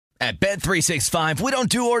At Bet365, we don't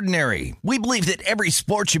do ordinary. We believe that every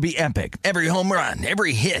sport should be epic. Every home run,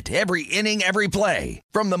 every hit, every inning, every play.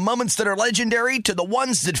 From the moments that are legendary to the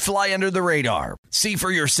ones that fly under the radar. See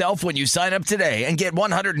for yourself when you sign up today and get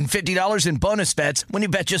 $150 in bonus bets when you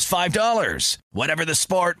bet just $5. Whatever the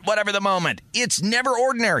sport, whatever the moment, it's never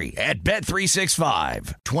ordinary at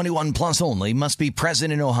Bet365. 21 plus only. Must be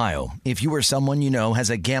present in Ohio. If you or someone you know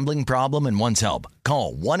has a gambling problem and wants help,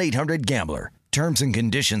 call 1-800-GAMBLER. Terms and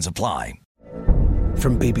conditions apply.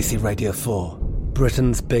 From BBC Radio 4,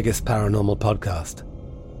 Britain's biggest paranormal podcast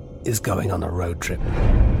is going on a road trip.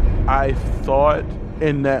 I thought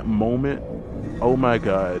in that moment, oh my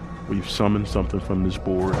God, we've summoned something from this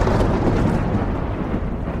board.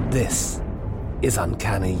 This is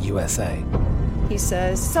Uncanny USA. He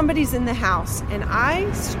says, somebody's in the house, and I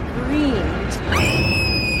screamed.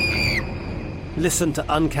 Listen to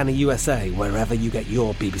Uncanny USA wherever you get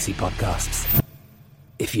your BBC podcasts,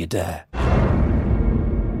 if you dare.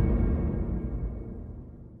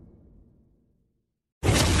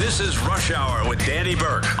 This is Rush Hour with Danny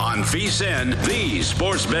Burke on VSiN, the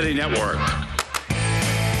Sports Betting Network.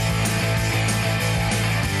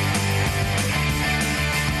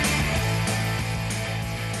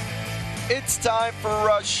 It's time for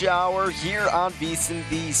Rush Hour here on VSiN,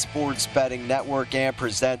 the Sports Betting Network, and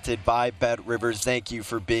presented by BetRivers. Thank you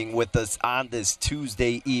for being with us on this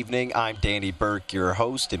Tuesday evening. I'm Danny Burke, your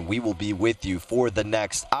host, and we will be with you for the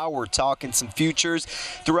next hour talking some futures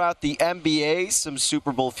throughout the NBA, some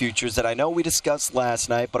Super Bowl futures that I know we discussed last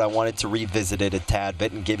night, but I wanted to revisit it a tad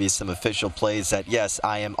bit and give you some official plays that, yes,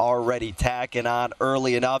 I am already tacking on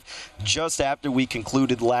early enough. Just after we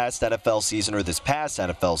concluded last NFL season, or this past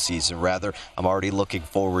NFL season, rather, I'm already looking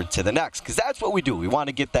forward to the next, because that's what we do. We want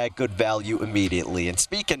to get that good value immediately. And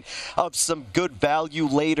speaking of some good value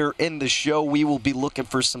later in the show, we will be looking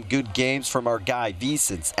for some good games from our guy,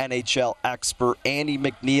 VSiN's NHL expert, Andy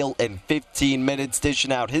McNeil, in 15 minutes,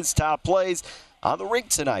 dishing out his top plays on the rink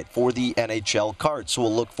tonight for the NHL card. So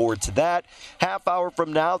we'll look forward to that. Half hour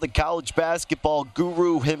from now, the college basketball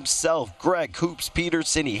guru himself, Greg Hoops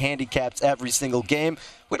Peterson. He handicaps every single game.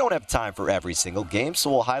 We don't have time for every single game, so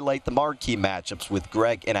we'll highlight the marquee matchups with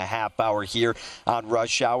Greg in a half hour here on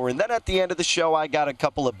Rush Hour. And then at the end of the show, I got a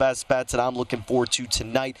couple of best bets that I'm looking forward to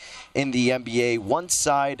tonight in the NBA, one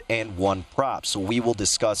side and one prop. So we will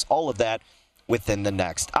discuss all of that within the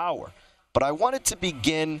next hour. But I wanted to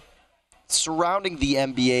begin surrounding the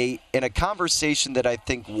NBA in a conversation that I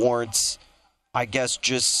think warrants, I guess,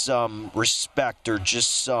 just some respect or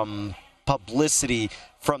just some publicity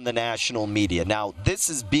from the national media. Now, this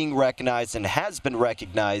is being recognized and has been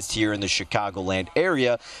recognized here in the Chicagoland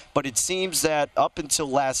area, but it seems that up until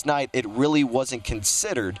last night, it really wasn't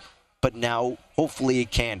considered, but now hopefully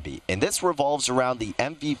it can be. And this revolves around the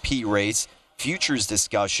MVP race, futures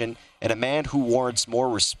discussion, and a man who warrants more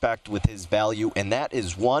respect with his value, and that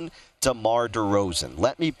is one DeMar DeRozan.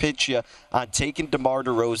 Let me pitch you on taking DeMar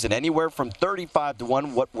DeRozan anywhere from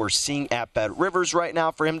 35-1, what we're seeing at BetRivers right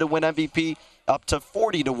now for him to win MVP, up to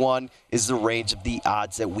 40-1 is the range of the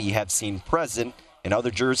odds that we have seen present in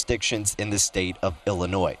other jurisdictions in the state of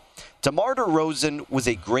Illinois. DeMar DeRozan was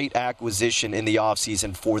a great acquisition in the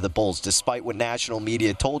offseason for the Bulls, despite what national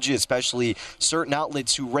media told you, especially certain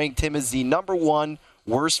outlets who ranked him as the number one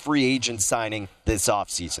worst free agent signing this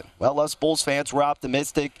offseason. Well, us Bulls fans were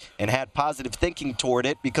optimistic and had positive thinking toward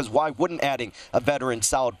it, because why wouldn't adding a veteran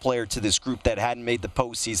solid player to this group that hadn't made the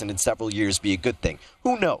postseason in several years be a good thing?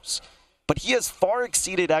 Who knows? But he has far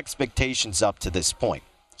exceeded expectations up to this point.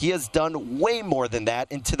 He has done way more than that,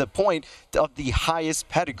 and to the point of the highest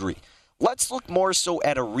pedigree. Let's look more so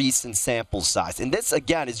at a recent sample size. And this,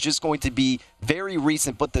 again, is just going to be very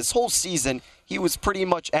recent, but this whole season, he was pretty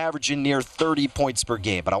much averaging near 30 points per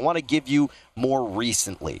game. But I want to give you more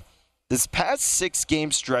recently. This past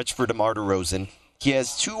 6-game stretch for DeMar DeRozan, he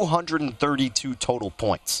has 232 total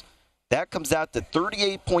points. That comes out to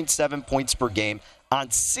 38.7 points per game on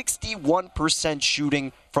 61%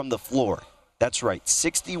 shooting from the floor. That's right,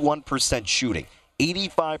 61% shooting,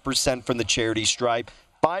 85% from the charity stripe,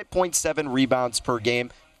 5.7 rebounds per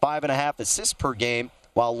game, 5.5 assists per game,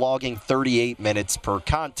 while logging 38 minutes per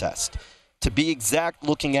contest. To be exact,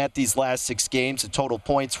 looking at these last 6 games, the total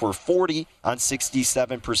points were 40 on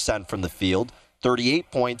 67% from the field,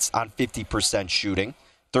 38 points on 50% shooting,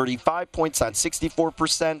 35 points on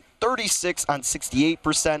 64%, 36 on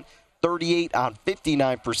 68%, 38 on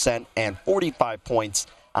 59%, and 45 points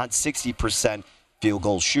on 60% field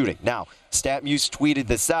goal shooting. Now, StatMuse tweeted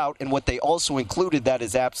this out, and what they also included that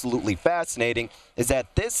is absolutely fascinating is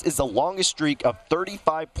that this is the longest streak of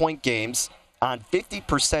 35-point games on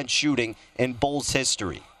 50% shooting in Bulls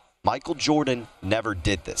history. Michael Jordan never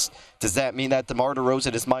did this. Does that mean that DeMar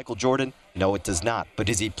DeRozan is Michael Jordan? No, it does not. But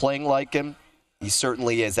is he playing like him? He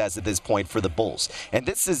certainly is as of this point for the Bulls. And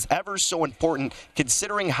this is ever so important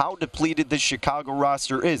considering how depleted this Chicago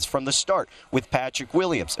roster is from the start with Patrick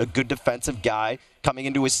Williams, a good defensive guy coming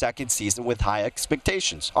into his second season with high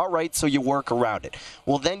expectations. All right, so you work around it.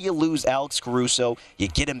 Well, then you lose Alex Caruso. You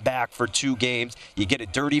get him back for 2 games. You get a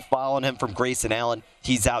dirty foul on him from Grayson Allen.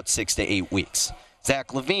 He's out 6 to 8 weeks. Zach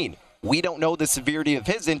LaVine, we don't know the severity of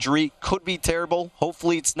his injury. Could be terrible.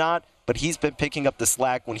 Hopefully it's not. But he's been picking up the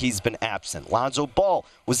slack when he's been absent. Lonzo Ball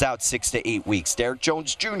was out 6 to 8 weeks. Derrick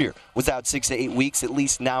Jones Jr. was out 6 to 8 weeks. At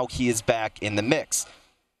least now he is back in the mix.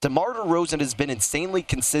 DeMar DeRozan has been insanely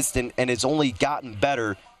consistent and has only gotten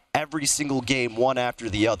better every single game, one after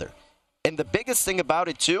the other. And the biggest thing about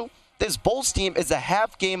it, too, this Bulls team is a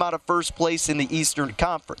half game out of first place in the Eastern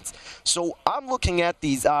Conference. So I'm looking at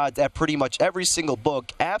these odds at pretty much every single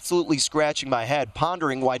book, absolutely scratching my head,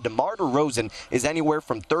 pondering why DeMar DeRozan is anywhere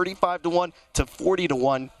from 35 to 1 to 40 to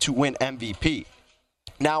 1 to win MVP.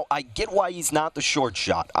 Now, I get why he's not the short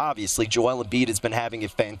shot. Obviously, Joel Embiid has been having a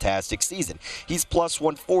fantastic season. He's plus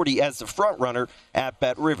 140 as the front runner at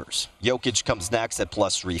BetRivers. Jokic comes next at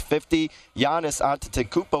plus 350. Giannis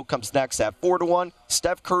Antetokounmpo comes next at 4 to 1.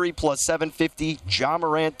 Steph Curry plus 750. Ja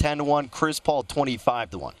Morant 10 to 1. Chris Paul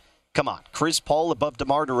 25 to 1. Come on, Chris Paul above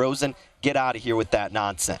DeMar DeRozan? Get out of here with that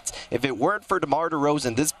nonsense. If it weren't for DeMar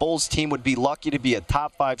DeRozan, this Bulls team would be lucky to be a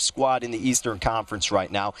top 5 squad in the Eastern Conference right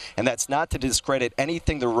now. And that's not to discredit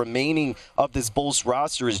anything the remaining of this Bulls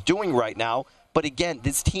roster is doing right now. But again,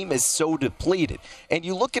 this team is so depleted. And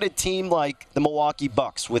you look at a team like the Milwaukee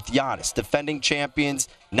Bucks with Giannis, defending champions,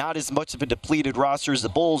 not as much of a depleted roster as the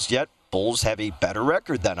Bulls, yet Bulls have a better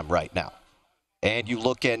record than them right now. And you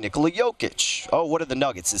look at Nikola Jokic. Oh, what are the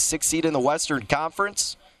Nuggets? His 6th seed in the Western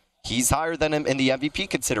Conference? He's higher than him in the MVP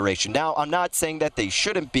consideration. Now, I'm not saying that they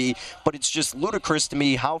shouldn't be, but it's just ludicrous to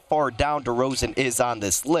me how far down DeRozan is on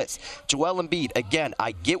this list. Joel Embiid, again,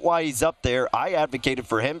 I get why he's up there. I advocated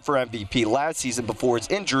for him for MVP last season before his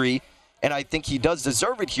injury, and I think he does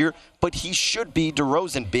deserve it here, but he should be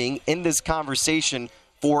DeRozan being in this conversation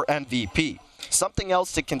for MVP. Something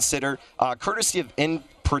else to consider, courtesy of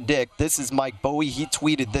InPredict, this is Mike Bowie. He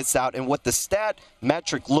tweeted this out, and what the stat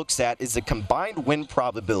metric looks at is the combined win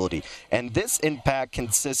probability. And this impact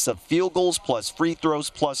consists of field goals plus free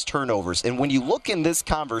throws plus turnovers. And when you look in this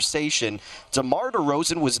conversation, DeMar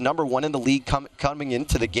DeRozan was number 1 in the league coming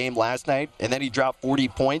into the game last night, and then he dropped 40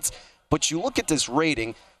 points. But you look at this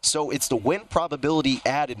rating, so it's the win probability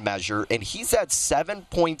added measure, and he's at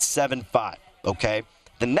 7.75, okay?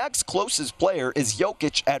 The next closest player is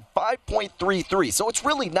Jokic at 5.33, so it's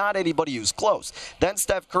really not anybody who's close. Then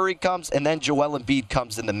Steph Curry comes, and then Joel Embiid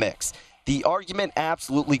comes in the mix. The argument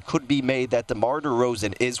absolutely could be made that DeMar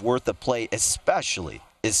DeRozan is worth a play,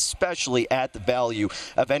 especially at the value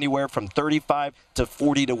of anywhere from 35 to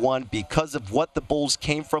 40 to 1 because of what the Bulls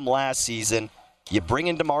came from last season. You bring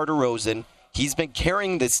in DeMar DeRozan. He's been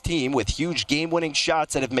carrying this team with huge game-winning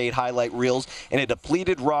shots that have made highlight reels in a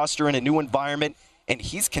depleted roster in a new environment. And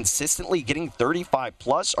he's consistently getting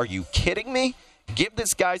 35-plus. Are you kidding me? Give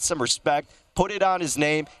this guy some respect. Put it on his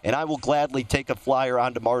name, and I will gladly take a flyer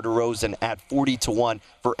on DeMar DeRozan at 40 to 1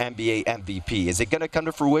 for NBA MVP. Is it going to come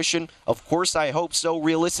to fruition? Of course, I hope so.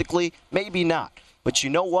 Realistically, maybe not. But you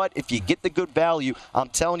know what? If you get the good value, I'm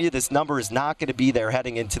telling you this number is not going to be there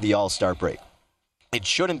heading into the All-Star break. It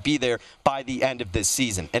shouldn't be there by the end of this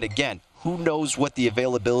season. And again, who knows what the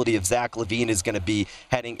availability of Zach LaVine is going to be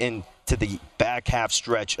heading into the back half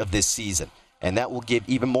stretch of this season. And that will give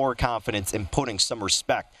even more confidence in putting some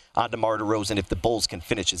respect on DeMar DeRozan if the Bulls can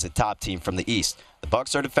finish as a top team from the East. The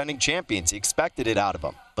Bucks are defending champions. He expected it out of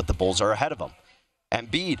them, but the Bulls are ahead of them.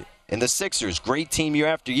 Embiid and the Sixers, great team year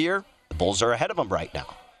after year. The Bulls are ahead of them right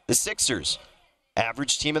now. The Sixers,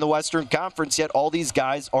 average team in the Western Conference, yet all these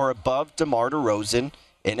guys are above DeMar DeRozan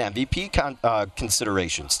in MVP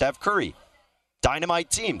consideration. Steph Curry,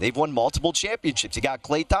 dynamite team. They've won multiple championships. You got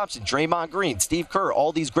Klay Thompson, Draymond Green, Steve Kerr,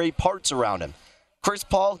 all these great parts around him. Chris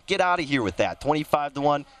Paul, get out of here with that. 25 to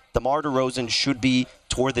 1. DeMar DeRozan should be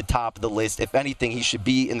toward the top of the list. If anything, he should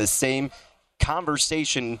be in the same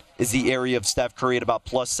conversation as the area of Steph Curry at about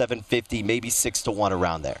plus 750, maybe 6 to 1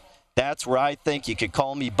 around there. That's where I think you could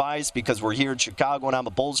call me biased because we're here in Chicago and I'm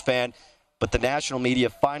a Bulls fan. But the national media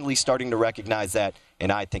finally starting to recognize that,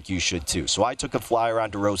 and I think you should too. So I took a flyer on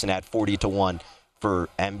DeRozan at 40 to 1 for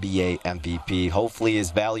NBA MVP. Hopefully his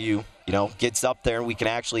value, gets up there and we can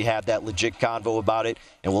actually have that legit convo about it,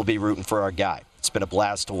 and we'll be rooting for our guy. It's been a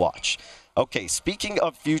blast to watch. Okay, speaking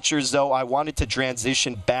of futures, though, I wanted to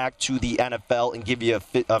transition back to the NFL and give you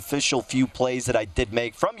an official few plays that I did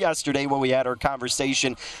make from yesterday when we had our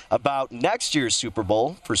conversation about next year's Super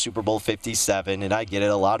Bowl for Super Bowl 57. And I get it,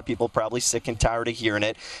 a lot of people probably sick and tired of hearing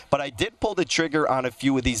it. But I did pull the trigger on a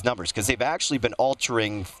few of these numbers because they've actually been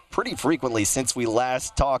altering pretty frequently since we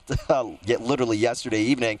last talked literally yesterday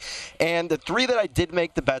evening. And the three that I did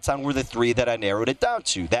make the bets on were the three that I narrowed it down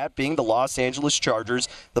to, that being the Los Angeles Chargers,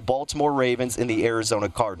 the Baltimore Ravens, and the Arizona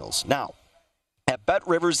Cardinals. Now, at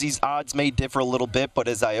BetRivers, these odds may differ a little bit, but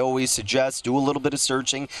as I always suggest, do a little bit of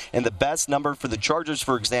searching. And the best number for the Chargers,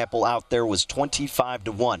 for example, out there was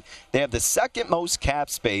 25-1. They have the second most cap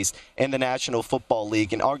space in the National Football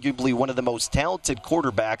League and arguably one of the most talented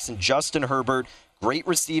quarterbacks in Justin Herbert. Great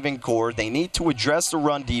receiving core. They need to address the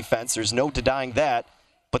run defense. There's no denying that.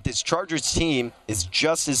 But this Chargers team is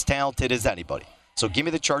just as talented as anybody. So give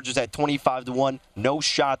me the Chargers at 25-1. No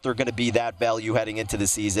shot they're going to be that value heading into the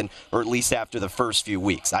season, or at least after the first few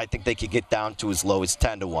weeks. I think they could get down to as low as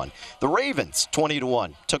 10-1. The Ravens,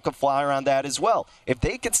 20-1. Took a flyer on that as well. If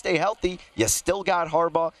they could stay healthy, you still got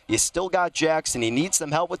Harbaugh, you still got Jackson. You need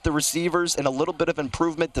some help with the receivers and a little bit of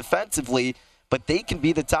improvement defensively. But they can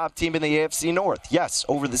be the top team in the AFC North, yes,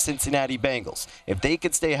 over the Cincinnati Bengals. If they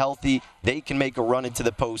can stay healthy, they can make a run into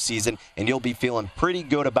the postseason, and you'll be feeling pretty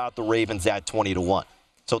good about the Ravens at 20-1.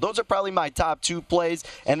 So those are probably my top two plays.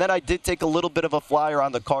 And then I did take a little bit of a flyer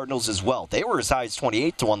on the Cardinals as well. They were as high as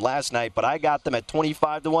 28-1 last night, but I got them at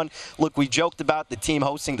 25-1. Look, we joked about the team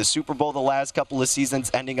hosting the Super Bowl the last couple of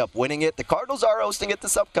seasons, ending up winning it. The Cardinals are hosting it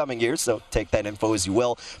this upcoming year, so take that info as you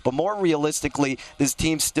will. But more realistically, this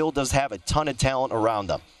team still does have a ton of talent around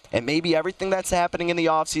them. And maybe everything that's happening in the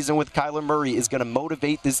offseason with Kyler Murray is going to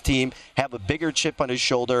motivate this team, have a bigger chip on his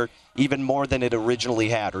shoulder, even more than it originally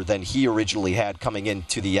had or than he originally had coming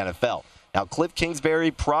into the NFL. Now, Cliff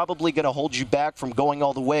Kingsbury probably going to hold you back from going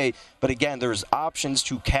all the way. But again, there's options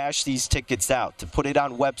to cash these tickets out, to put it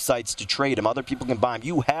on websites, to trade them. Other people can buy them.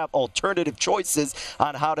 You have alternative choices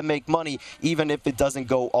on how to make money, even if it doesn't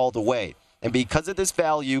go all the way. And because of this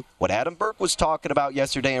value, what Adam Burke was talking about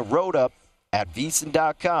yesterday and wrote up at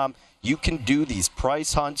VSiN.com, you can do these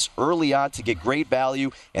price hunts early on to get great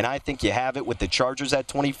value, and I think you have it with the Chargers at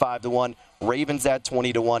 25-1, Ravens at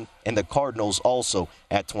 20-1, and the Cardinals also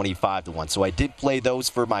at 25-1. So I did play those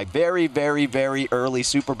for my very, very, very early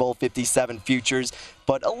Super Bowl 57 futures,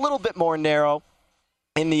 but a little bit more narrow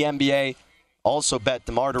in the NBA. Also bet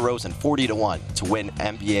DeMar DeRozan 40-1 to win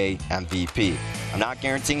NBA MVP. I'm not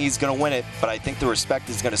guaranteeing he's going to win it, but I think the respect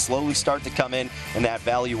is going to slowly start to come in, and that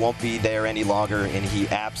value won't be there any longer, and he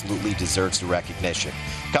absolutely deserves the recognition.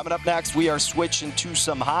 Coming up next, we are switching to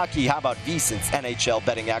some hockey. How about VSiN's NHL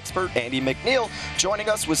betting expert, Andy McNeil, joining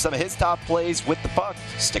us with some of his top plays with the puck.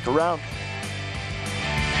 Stick around.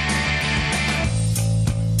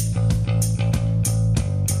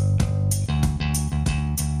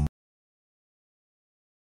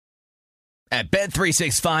 At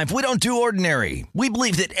Bet365, we don't do ordinary. We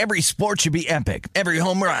believe that every sport should be epic. Every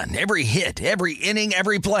home run, every hit, every inning,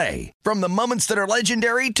 every play. From the moments that are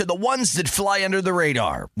legendary to the ones that fly under the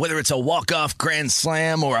radar. Whether it's a walk-off grand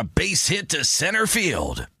slam or a base hit to center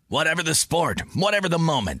field. Whatever the sport, whatever the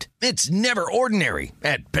moment. It's never ordinary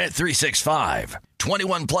at Bet365.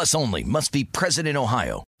 21 plus only. Must be present in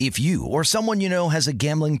Ohio. If you or someone you know has a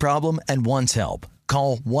gambling problem and wants help,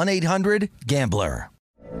 call 1-800-GAMBLER.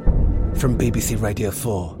 From BBC Radio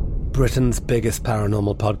 4, Britain's biggest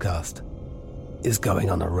paranormal podcast is going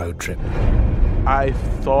on a road trip. I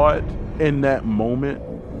thought in that moment,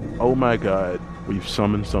 oh my God, we've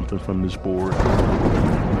summoned something from this board.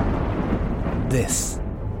 This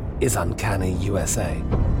is Uncanny USA.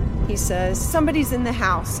 He says, somebody's in the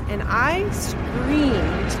house, and I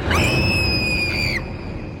screamed.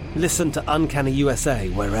 Listen to Uncanny USA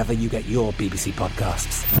wherever you get your BBC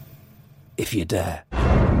podcasts, if you dare.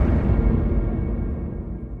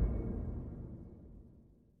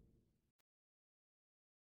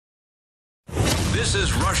 This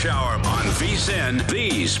is Rush Hour on VSiN,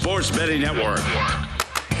 the Sports Betting Network.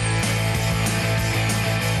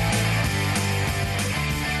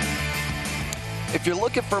 If you're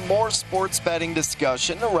looking for more sports betting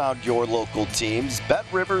discussion around your local teams,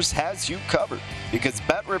 BetRivers has you covered, because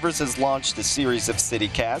BetRivers has launched a series of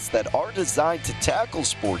CityCasts that are designed to tackle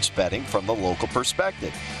sports betting from the local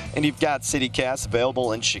perspective. And you've got CityCasts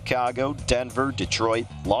available in Chicago, Denver, Detroit,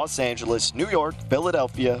 Los Angeles, New York,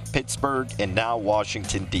 Philadelphia, Pittsburgh, and now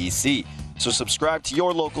Washington, D.C. So subscribe to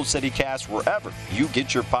your local CityCast wherever you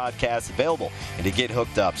get your podcasts available. And to get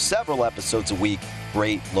hooked up, several episodes a week,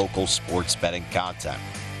 great local sports betting content.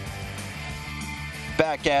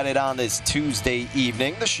 back at it on this Tuesday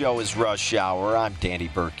evening. The show is Rush Hour. I'm Danny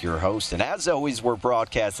Burke, your host. And as always, we're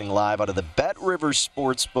broadcasting live out of the Bet Rivers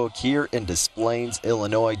Sportsbook here in Des Plaines,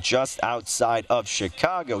 Illinois, just outside of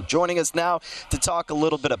Chicago. Joining us now to talk a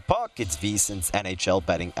little bit of puck, it's VSiN's NHL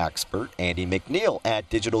betting expert, Andy McNeil at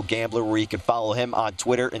Digital Gambler, where you can follow him on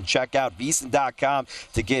Twitter and check out VSiN.com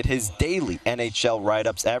to get his daily NHL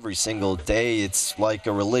write-ups every single day. It's like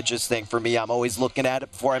a religious thing for me. I'm always looking at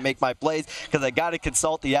it before I make my plays because I got to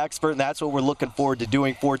consult the expert, and that's what we're looking forward to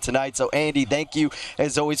doing for tonight. So, Andy, thank you,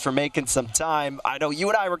 as always, for making some time. I know you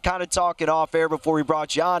and I were kind of talking off air before we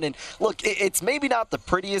brought you on, and look, it's maybe not the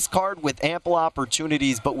prettiest card with ample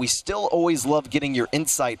opportunities, but we still always love getting your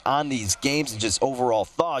insight on these games and just overall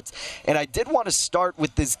thoughts. And I did want to start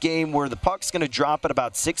with this game where the puck's going to drop at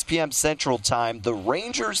about 6 p.m. Central Time, the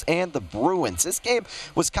Rangers and the Bruins. This game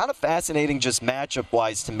was kind of fascinating just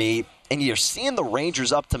matchup-wise to me. And you're seeing the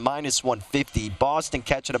Rangers up to minus 150. Boston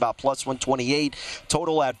catching about plus 128.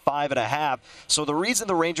 Total at 5.5. So the reason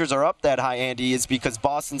the Rangers are up that high, Andy, is because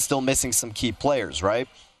Boston's still missing some key players, right?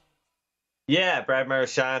 Yeah, Brad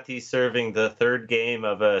Marchand serving the third game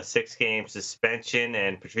of a 6-game suspension,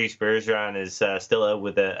 and Patrice Bergeron is still out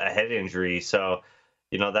with a head injury. So,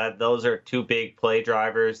 you know, those are two big play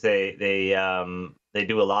drivers. They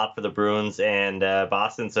do a lot for the Bruins, and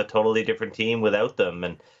Boston's a totally different team without them.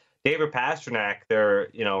 And David Pastrnak, their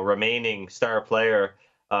remaining star player,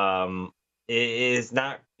 is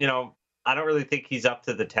not. I don't really think he's up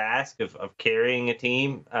to the task of carrying a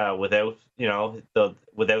team without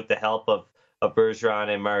the help of Bergeron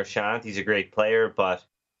and Marchand. He's a great player, but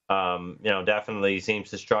definitely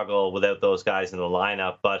seems to struggle without those guys in the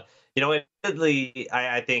lineup. But admittedly,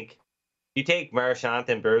 I think you take Marchand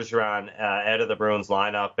and Bergeron out of the Bruins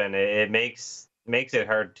lineup, and it makes it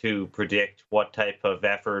hard to predict what type of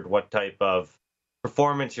effort, what type of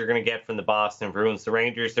performance you're going to get from the Boston Bruins. The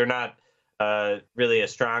Rangers, they're not really a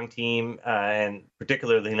strong team, and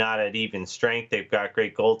particularly not at even strength. They've got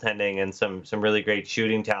great goaltending and some really great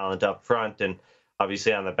shooting talent up front, and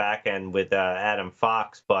obviously on the back end with Adam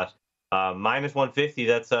Fox. But minus 150,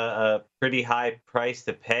 that's a pretty high price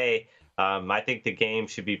to pay. I think the game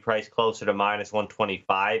should be priced closer to minus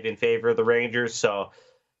 125 in favor of the Rangers. So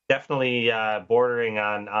definitely bordering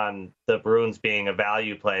on the Bruins being a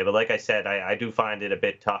value play. But like I said, I do find it a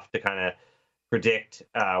bit tough to kind of predict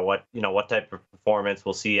what type of performance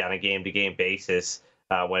we'll see on a game-to-game basis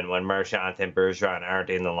when Marchand and Bergeron aren't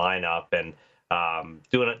in the lineup, and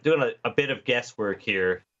doing a bit of guesswork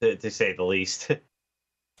here, to say the least.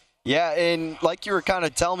 Yeah, and like you were kind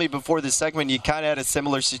of telling me before this segment, you kind of had a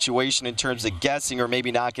similar situation in terms of guessing or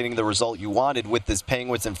maybe not getting the result you wanted with this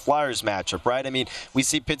Penguins and Flyers matchup, right? I mean, we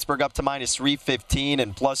see Pittsburgh up to minus 315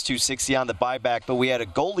 and plus 260 on the buyback, but we had a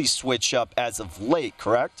goalie switch up as of late,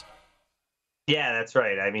 correct? Yeah, that's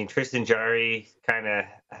right. I mean, Tristan Jarry kind of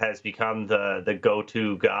has become the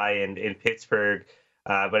go-to guy in Pittsburgh,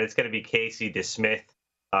 but it's going to be Casey DeSmith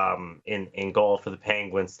in goal for the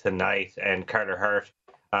Penguins tonight, and Carter Hart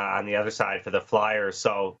on the other side for the Flyers.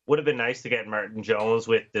 So would have been nice to get Martin Jones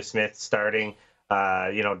with DeSmith starting.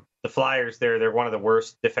 The Flyers, they're one of the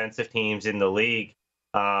worst defensive teams in the league,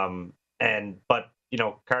 but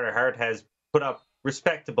Carter Hart has put up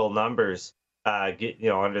respectable numbers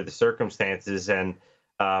under the circumstances, and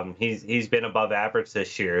he's been above average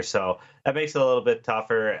this year, so that makes it a little bit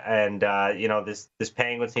tougher. And this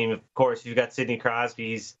Penguins team, of course, you've got Sidney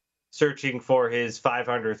Crosby. He's searching for his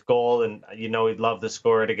 500th goal, and he'd love to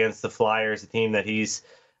score it against the Flyers, a team that he's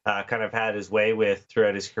kind of had his way with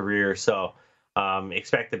throughout his career. So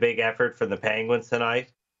expect a big effort from the Penguins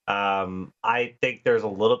tonight. I think there's a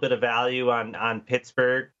little bit of value on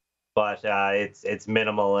Pittsburgh, but it's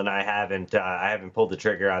minimal, and I haven't pulled the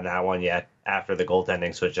trigger on that one yet after the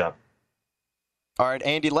goaltending switch up. All right,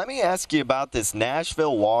 Andy, let me ask you about this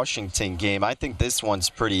Nashville-Washington game. I think this one's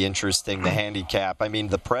pretty interesting, the handicap. I mean,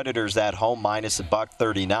 the Predators at home minus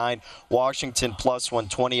 $139. Washington plus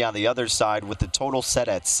 120 on the other side with the total set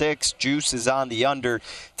at 6. Juice is on the under.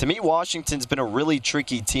 To me, Washington's been a really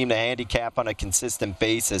tricky team to handicap on a consistent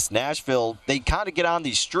basis. Nashville, they kind of get on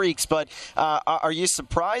these streaks, but are you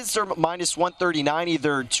surprised they're minus 139,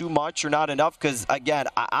 either too much or not enough? Because, again,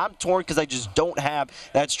 I'm torn because I just don't have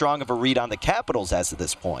that strong of a read on the Capitals as of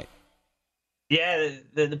this point. Yeah,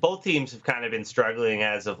 the both teams have kind of been struggling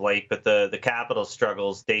as of late, but the Capitals'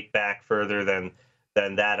 struggles date back further than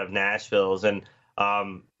that of Nashville's. And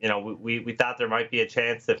we thought there might be a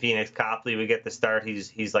chance that Phoenix Copley would get the start.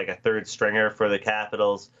 He's like a third stringer for the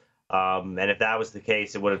Capitals, and if that was the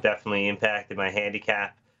case, it would have definitely impacted my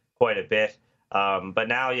handicap quite a bit. But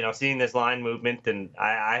now, seeing this line movement, and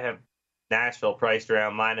I have Nashville priced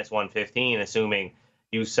around minus 115, assuming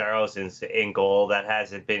Juuse Saros in goal. That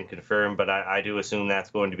hasn't been confirmed, but I do assume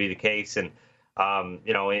that's going to be the case. And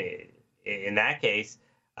in that case,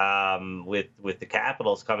 with the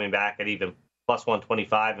Capitals coming back at even plus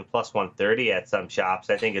 125 and plus 130 at some shops,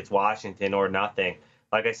 I think it's Washington or nothing.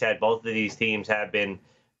 Like I said, both of these teams have been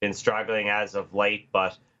struggling as of late,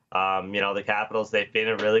 but the Capitals, they've been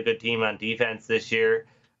a really good team on defense this year.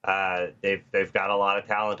 They've got a lot of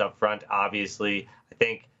talent up front. Obviously, I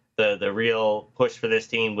think the real push for this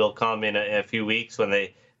team will come in a few weeks when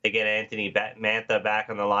they get Anthony Mantha back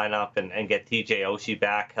on the lineup and get TJ Oshie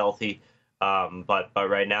back healthy. But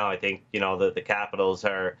right now, I think the Capitals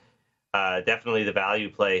are definitely the value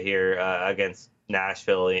play here against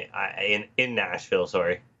Nashville in Nashville.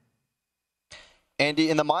 Sorry.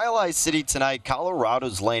 Andy, in the Mile High City tonight,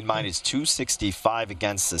 Colorado's laying minus 265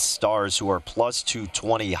 against the Stars, who are plus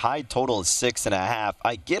 220. High total is 6.5.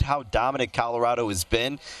 I get how dominant Colorado has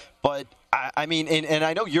been, but I mean, and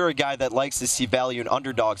I know you're a guy that likes to see value in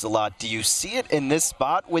underdogs a lot. Do you see it in this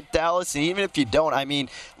spot with Dallas? And even if you don't, I mean,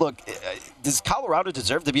 look, does Colorado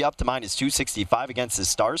deserve to be up to minus 265 against the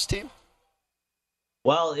Stars team?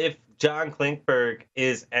 Well, if John Klingberg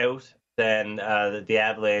is out, then the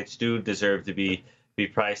Avalanche do deserve to be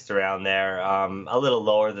priced around there. A little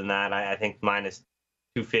lower than that. I think minus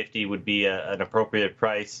 250 would be an appropriate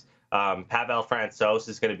price. Pavel Francouz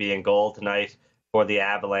is going to be in goal tonight for the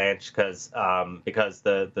Avalanche because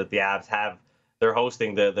the Avs they're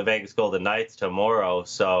hosting the Vegas Golden Knights tomorrow,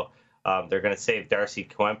 so they're going to save Darcy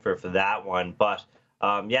Kemper for that one. But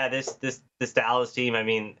this Dallas team, I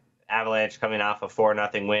mean, Avalanche coming off a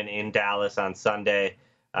 4-0 win in Dallas on Sunday.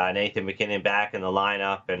 Nathan MacKinnon back in the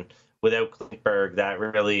lineup, and without Klingberg, that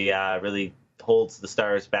really holds the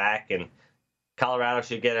Stars back. And Colorado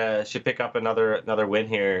should pick up another win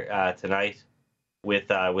here tonight with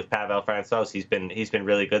Pavel Francouz. He's been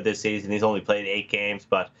really good this season. He's only played 8 games,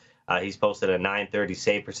 but he's posted a .930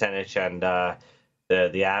 save percentage, and the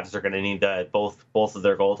Avs are going to need both of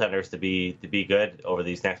their goaltenders to be good over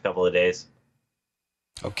these next couple of days.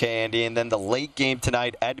 Okay, Andy, and then the late game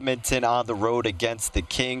tonight, Edmonton on the road against the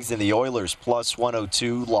Kings, and the Oilers plus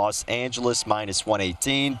 102, Los Angeles minus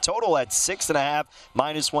 118. Total at 6.5,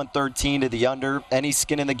 minus 113 to the under. Any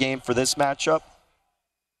skin in the game for this matchup?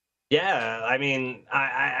 Yeah, I mean,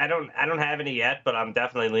 I don't have any yet, but I'm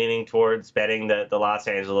definitely leaning towards betting the Los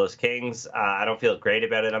Angeles Kings. I don't feel great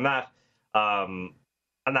about it. I'm not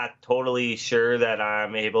totally sure that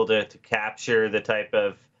I'm able to capture the type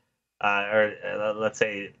of let's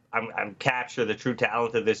say I'm capture the true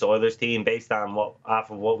talent of this Oilers team based on off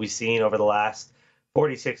of what we've seen over the last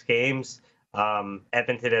 46 games.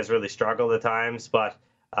 Edmonton has really struggled at times, but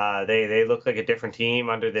they look like a different team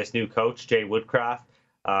under this new coach, Jay Woodcroft.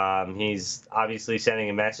 He's obviously sending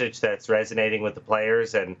a message that's resonating with the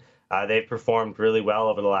players, and they've performed really well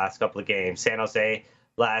over the last couple of games. San Jose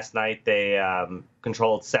last night, they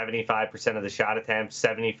controlled 75% of the shot attempts,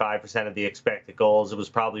 75% of the expected goals. It was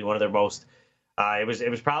probably one of their most it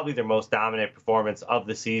was probably their most dominant performance of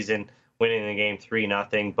the season, winning the game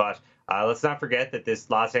 3-0. But let's not forget that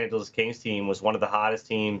this Los Angeles Kings team was one of the hottest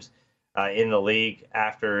teams in the league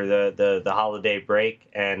after the holiday break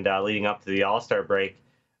and leading up to the All-Star break.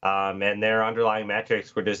 And their underlying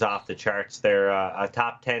metrics were just off the charts. They're a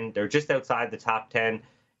top 10. They're just outside the top 10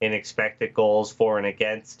 in expected goals for and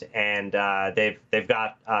against, and they've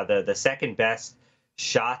got the second best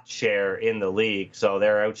shot share in the league. So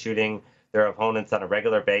they're out shooting their opponents on a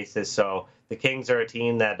regular basis. So the Kings are a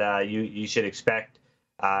team that you should expect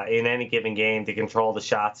in any given game to control the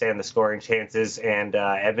shots and the scoring chances. And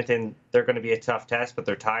Edmonton, they're going to be a tough test, but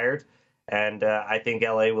they're tired. And I think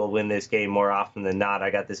LA will win this game more often than not. I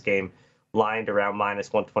got this game lined around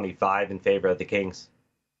minus 125 in favor of the Kings.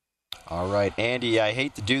 All right, Andy, I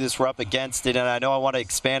hate to do this. We're up against it, and I know I want to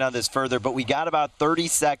expand on this further, but we got about 30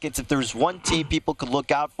 seconds. If there's one team people could look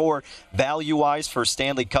out for value-wise for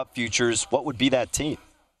Stanley Cup futures, what would be that team?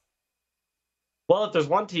 Well, if there's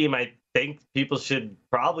one team, I think people should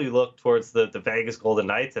probably look towards the Vegas Golden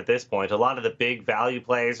Knights at this point. A lot of the big value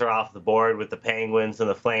plays are off the board, with the Penguins and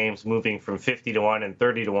the Flames moving from 50-1 and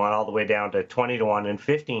 30-1 all the way down to 20-1 and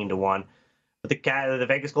 15-1. But the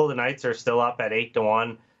Vegas Golden Knights are still up at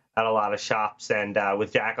 8-1 at a lot of shops, and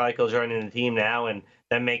with Jack Eichel joining the team now and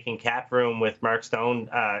them making cap room with Mark Stone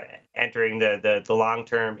entering the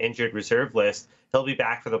long-term injured reserve list, he'll be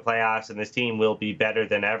back for the playoffs, and this team will be better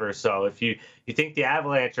than ever. So if you think the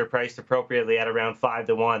Avalanche are priced appropriately at around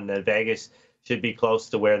 5-1, then Vegas should be close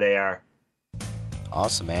to where they are.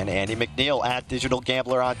 Awesome, man. Andy McNeil at Digital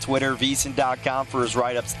Gambler on Twitter, VSiN.com for his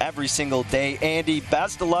write-ups every single day. Andy,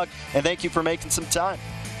 best of luck, and thank you for making some time.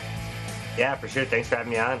 Yeah, for sure. Thanks for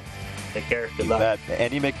having me on. Take care. Good You luck. bet.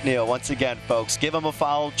 Andy McNeil, once again, folks, give him a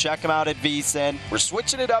follow. Check him out at VSiN. We're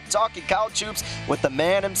switching it up, talking college hoops with the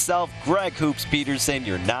man himself, Greg Hoops Peterson.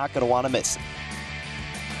 You're not going to want to miss it.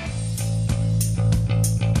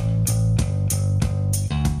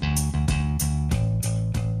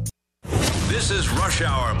 This is Rush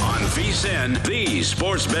Hour on VSiN, the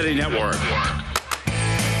Sports Betting Network.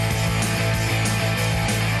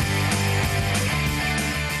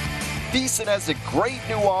 VSiN has a great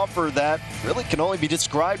new offer that really can only be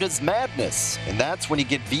described as madness. And that's when you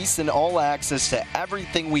get VSiN All Access to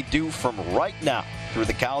everything we do from right now through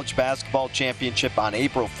the College Basketball Championship on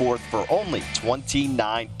April 4th for only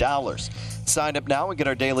 $29. Sign up now and get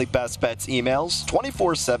our daily best bets emails,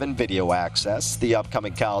 24/7 video access, the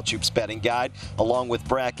upcoming college hoops betting guide, along with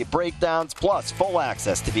bracket breakdowns, plus full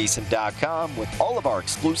access to VSiN.com with all of our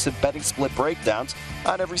exclusive betting split breakdowns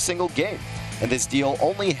on every single game. And this deal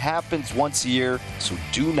only happens once a year, so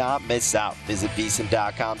do not miss out. Visit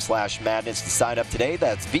VSiN.com/madness to sign up today.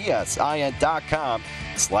 That's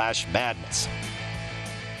VSIN.com/madness.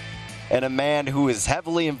 And a man who is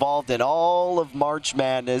heavily involved in all of March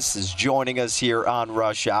Madness is joining us here on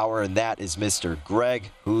Rush Hour, and that is Mr.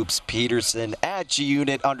 Greg Hoops Peterson at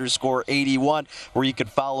GUnit_81, where you can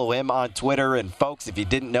follow him on Twitter. And folks, if you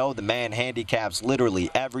didn't know, the man handicaps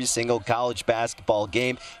literally every single college basketball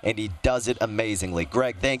game, and he does it amazingly.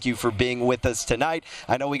 Greg, thank you for being with us tonight.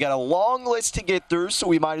 I know we got a long list to get through, so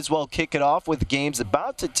we might as well kick it off with games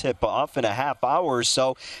about to tip off in a half hour or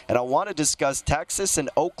so. And I want to discuss Texas and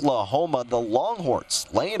Oklahoma. The Longhorns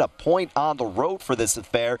laying a point on the road for this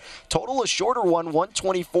affair. Total a shorter one,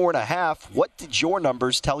 124.5. What did your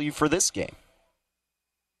numbers tell you for this game?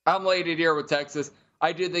 I'm laying it here with Texas.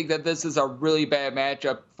 I do think that this is a really bad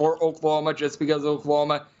matchup for Oklahoma just because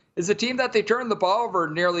Oklahoma is a team that they turn the ball over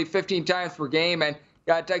nearly 15 times per game, and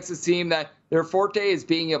got a Texas team that their forte is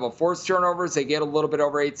being able to force turnovers. They get a little bit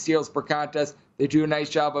over 8 steals per contest. They do a nice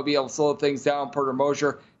job of being able to slow things down. Porter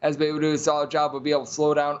Mosher has been able to do a solid job of being able to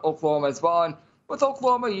slow down Oklahoma as well. And with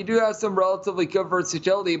Oklahoma, you do have some relatively good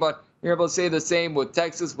versatility, but you're able to say the same with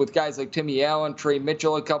Texas, with guys like Timmy Allen, Trey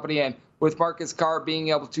Mitchell and company, and with Marcus Carr being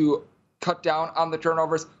able to cut down on the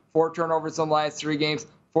turnovers. 4 turnovers in the last 3 games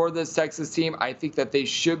for this Texas team. I think that they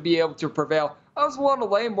should be able to prevail. I was willing to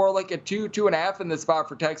lay more like a 2, 2.5 in this spot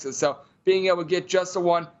for Texas. So being able to get just a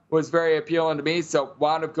 1 was very appealing to me. So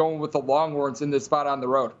wound up going with the Longhorns in this spot on the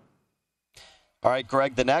road. All right,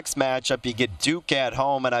 Greg, the next matchup, you get Duke at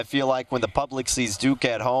home, and I feel like when the public sees Duke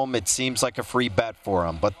at home, it seems like a free bet for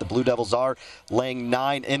them. But the Blue Devils are laying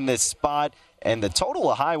 9 in this spot, and the total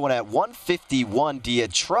a high one at 151. Do you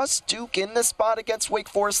trust Duke in this spot against Wake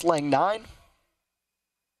Forest laying 9?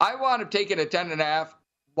 I wound up taking a 10.5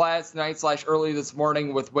 last night / early this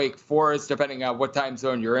morning with Wake Forest, depending on what time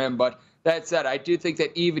zone you're in. But that said, I do think that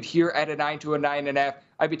even here at a 9 to a 9.5,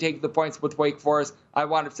 I'd be taking the points with Wake Forest. I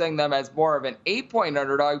wound up setting them as more of an 8-point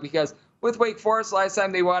underdog because with Wake Forest, last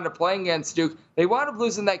time they wound up playing against Duke, they wound up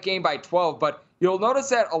losing that game by 12. But you'll notice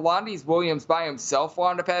that Alondes Williams by himself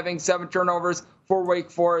wound up having 7 turnovers for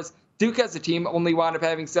Wake Forest. Duke as a team only wound up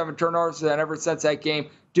having 7 turnovers, and ever since that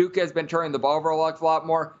game, Duke has been turning the ball over a lot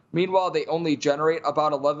more. Meanwhile, they only generate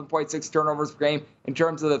about 11.6 turnovers per game. In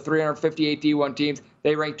terms of the 358 D1 teams,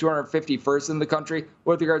 they rank 251st in the country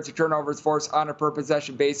with regards to turnovers forced on a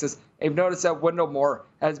per-possession basis. And you've noticed that Wendell Moore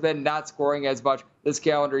has been not scoring as much this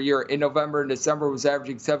calendar year. In November and December, was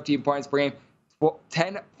averaging 17 points per game,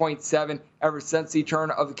 10.7 ever since the turn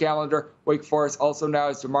of the calendar. Wake Forest also now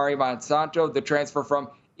has Damari Monsanto, the transfer from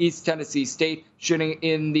East Tennessee State, shooting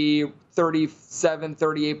in the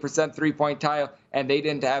 38% three-point tile, and they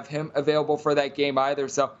didn't have him available for that game either.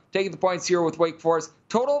 So taking the points here with Wake Forest.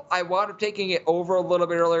 Total, I wound up taking it over a little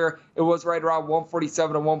bit earlier. It was right around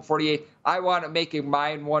 147 to 148. I wound up making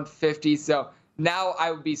mine 150. So now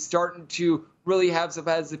I would be starting to really have some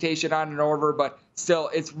hesitation on an over, but still,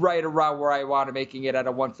 it's right around where I wound up making it at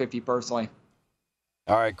a 150 personally.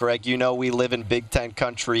 All right, Greg, you know we live in Big Ten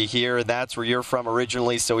country here, and that's where you're from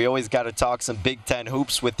originally, so we always got to talk some Big Ten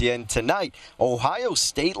hoops with you. And tonight, Ohio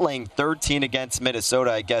State laying 13 against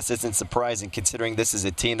Minnesota, I guess isn't surprising considering this is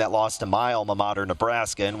a team that lost to my alma mater,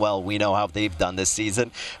 Nebraska, and, well, we know how they've done this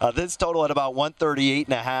season. This total at about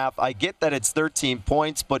 138.5. I get that it's 13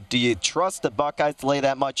 points, but do you trust the Buckeyes to lay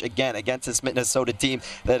that much again against this Minnesota team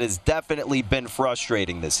that has definitely been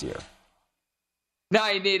frustrating this year? Now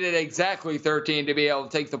I needed exactly 13 to be able to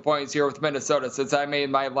take the points here with Minnesota since I made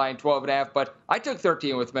my line 12.5, but I took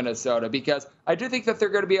 13 with Minnesota because I do think that they're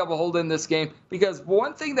going to be able to hold in this game because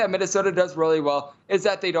one thing that Minnesota does really well is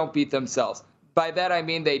that they don't beat themselves. By that, I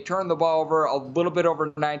mean they turn the ball over a little bit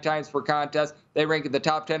over 9 times per contest. They rank in the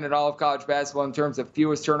top 10 in all of college basketball in terms of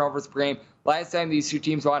fewest turnovers per game. Last time these two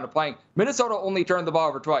teams wound up playing, Minnesota only turned the ball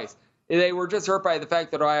over twice. They were just hurt by the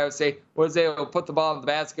fact that Ohio State was able to put the ball in the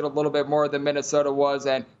basket a little bit more than Minnesota was,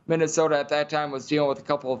 and Minnesota at that time was dealing with a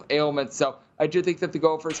couple of ailments. So I do think that the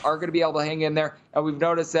Gophers are going to be able to hang in there, and we've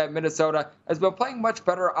noticed that Minnesota has been playing much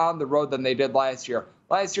better on the road than they did last year.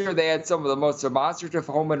 Last year, they had some of the most demonstrative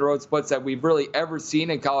home and road splits that we've really ever seen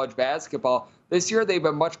in college basketball. This year, they've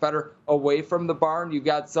been much better away from the barn. You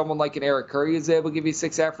got someone like an Eric Curry who's able to give you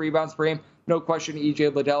 6.5 rebounds per game. No question, E.J.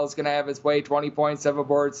 Liddell is going to have his way, 20 points, 7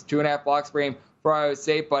 boards, 2.5 blocks per game for Ohio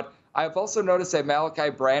State. But I've also noticed that Malachi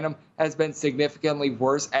Branham has been significantly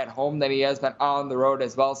worse at home than he has been on the road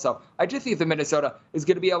as well. So I do think that Minnesota is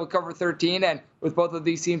going to be able to cover 13. And with both of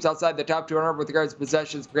these teams outside the top 200 with regards to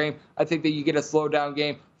possessions per game, I think that you get a slow down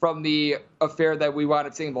game from the affair that we wound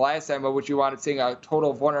up seeing the last time, of which you wound up seeing a total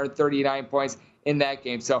of 139 points in that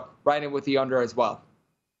game. So right in with the under as well.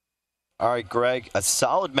 All right, Greg, a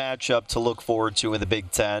solid matchup to look forward to in the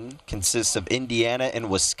Big Ten. Consists of Indiana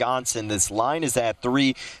and Wisconsin. This line is at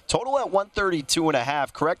 3, total at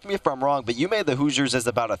 132.5. Correct me if I'm wrong, but you made the Hoosiers as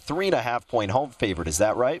about a 3.5-point home favorite. Is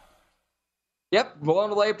that right? Yep, willing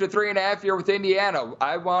to lay up to 3.5 here with Indiana.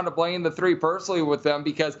 I wound up laying the 3 personally with them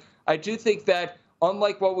because I do think that,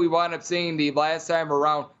 unlike what we wound up seeing the last time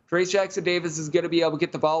around, Trayce Jackson-Davis is going to be able to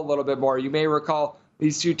get the ball a little bit more. You may recall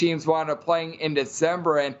these two teams wound up playing in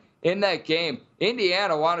December, and in that game,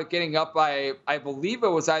 Indiana wound up getting up by, I believe it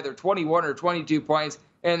was either 21 or 22 points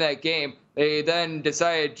in that game. They then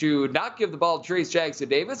decided to not give the ball to Trayce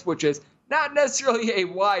Jackson-Davis, which is not necessarily a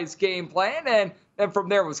wise game plan. And then from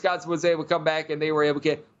there, Wisconsin was able to come back, and they were able to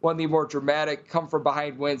get one of the more dramatic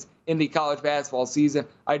come-from-behind wins in the college basketball season.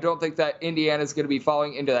 I don't think that Indiana is going to be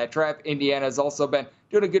falling into that trap. Indiana has also been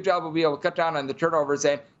doing a good job of being able to cut down on the turnovers,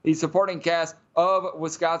 and the supporting cast of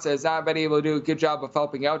Wisconsin has not been able to do a good job of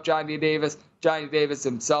helping out Johnny Davis. Johnny Davis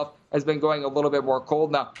himself has been going a little bit more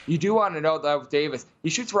cold. Now, you do want to know that with Davis, he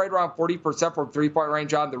shoots right around 40% from three-point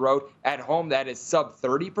range on the road. At home, that is sub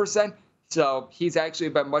 30%. So he's actually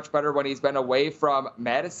been much better when he's been away from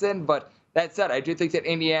Madison. But that said, I do think that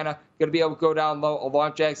Indiana going to be able to go down low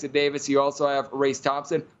along Jackson Davis. You also have Race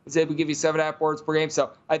Thompson, who's able to give you 7.5 boards per game.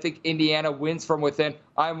 So I think Indiana wins from within.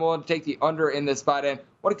 I'm willing to take the under in this spot. And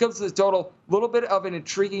when it comes to the total, a little bit of an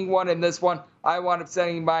intriguing one in this one. I wound up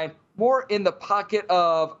setting mine more in the pocket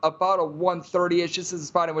of about a 130-ish. This is a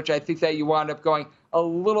spot in which I think that you wound up going a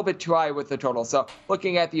little bit too high with the total. So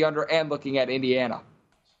looking at the under and looking at Indiana.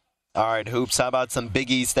 All right, Hoops, how about some Big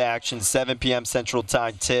East action? 7 p.m. Central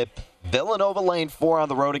Time tip. Villanova lane 4 on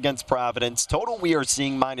the road against Providence. Total we are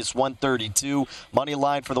seeing minus 132. Money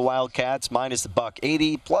line for the Wildcats minus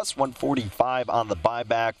 $1.80 plus 145 on the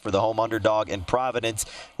buyback for the home underdog in Providence.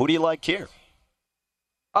 Who do you like here?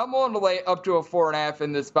 I'm willing to lay up to a 4.5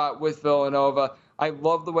 in this spot with Villanova. I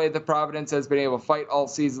love the way that Providence has been able to fight all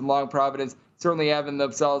season long. Providence certainly having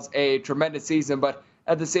themselves a tremendous season, but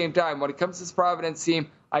at the same time, when it comes to this Providence team,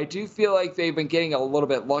 I do feel like they've been getting a little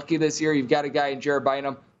bit lucky this year. You've got a guy in Jared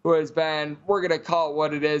Bynum who has been, we're going to call it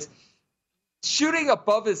what it is, shooting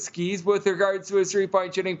above his skis with regards to his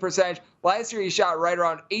three-point shooting percentage. Last year, he shot right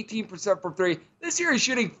around 18% from 3. This year, he's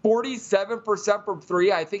shooting 47% from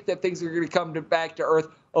 3. I think that things are going to come back to earth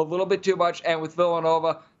a little bit too much. And with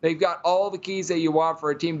Villanova, they've got all the keys that you want for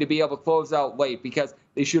a team to be able to close out late because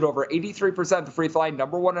they shoot over 83% at the free throw line,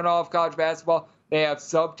 number 1 in all of college basketball. They have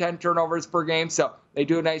sub-10 turnovers per game, so they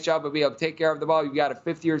do a nice job of being able to take care of the ball. You've got a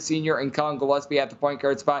fifth-year senior in Colin Gillespie at the point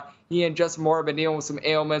guard spot. He and Justin Moore have been dealing with some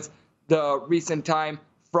ailments. The recent time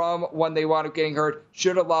from when they wound up getting hurt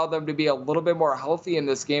should allow them to be a little bit more healthy in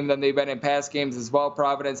this game than they've been in past games as well.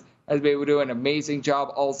 Providence has been able to do an amazing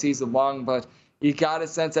job all season long, but you got to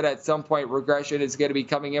sense that at some point regression is going to be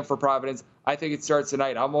coming in for Providence. I think it starts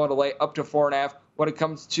tonight. I'm going to lay up to 4.5 when it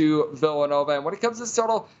comes to Villanova. And when it comes to this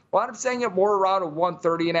total, well, I'm saying it more around a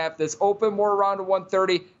 130.5. This open more around a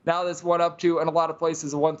 130. Now this one up to, in a lot of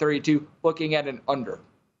places, a 132, looking at an under.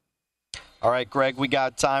 All right, Greg, we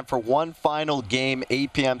got time for one final game,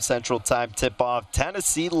 8 p.m. Central Time tip-off.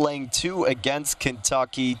 Tennessee laying 2 against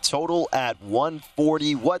Kentucky, total at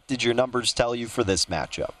 140. What did your numbers tell you for this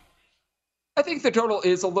matchup? I think the total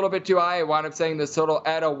is a little bit too high. I wound up saying this total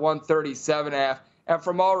at a 137.5. And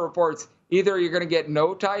from all reports, either you're going to get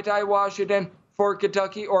no Ty Washington for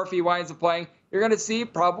Kentucky, or if he winds up playing, you're going to see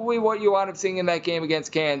probably what you wound up seeing in that game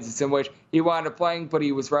against Kansas, in which he wound up playing, but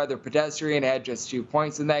he was rather pedestrian, had just 2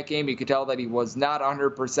 points in that game. You could tell that he was not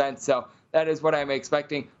 100%, so that is what I'm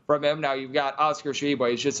expecting from him. Now, you've got Oscar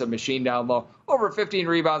Tshiebwe. He's just a machine down low. Over 15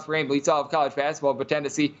 rebounds per game, leads all of college basketball, but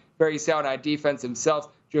Tennessee very sound on defense himself.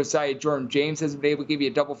 Josiah Jordan-James has been able to give you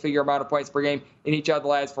a double-figure amount of points per game in each of the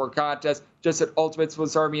last 4 contests. Just an ultimate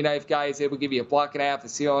Swiss Army knife guy. He's able to give you a block and a half, a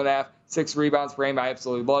steal and a half, 6 rebounds per game. I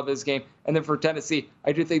absolutely love his game. And then for Tennessee,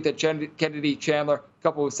 I do think that Kennedy Chandler,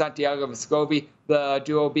 coupled with Santiago Vescovi, the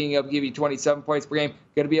duo being able to give you 27 points per game,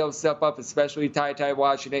 going to be able to step up, especially Ty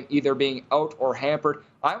Washington, either being out or hampered.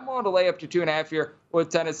 I'm willing to lay up to 2.5 here with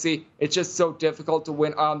Tennessee. It's just so difficult to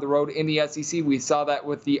win on the road in the SEC. We saw that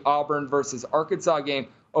with the Auburn versus Arkansas game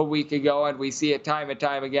a week ago, and we see it time and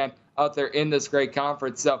time again out there in this great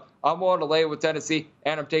conference. So I'm willing to lay it with Tennessee,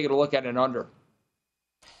 and I'm taking a look at an under.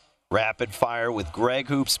 Rapid fire with Greg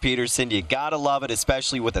Hoops Peterson. You got to love it,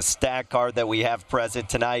 especially with a stat card that we have present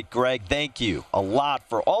tonight. Greg, thank you a lot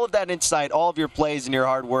for all of that insight, all of your plays and your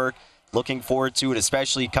hard work. Looking forward to it,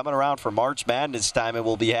 especially coming around for March Madness time, and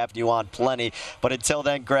we'll be having you on plenty. But until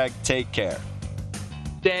then, Greg, take care.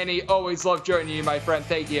 Danny, always love joining you, my friend.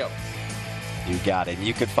 Thank you. You got it. And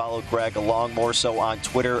you can follow Greg along more so on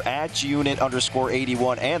Twitter at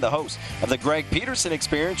 @unit_81 and the host of the Greg Peterson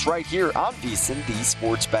Experience right here on VSiN, the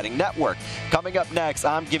Sports Betting Network. Coming up next,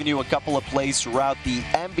 I'm giving you a couple of plays throughout the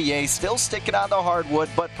NBA, still sticking on the hardwood,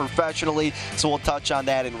 but professionally, so we'll touch on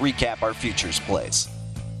that and recap our futures plays.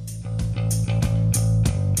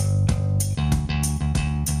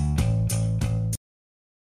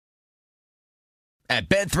 At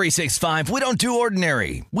Bet365, we don't do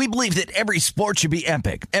ordinary. We believe that every sport should be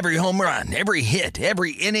epic. Every home run, every hit,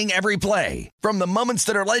 every inning, every play. From the moments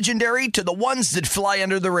that are legendary to the ones that fly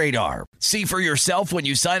under the radar. See for yourself when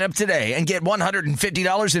you sign up today and get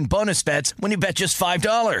 $150 in bonus bets when you bet just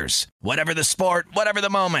 $5. Whatever the sport, whatever the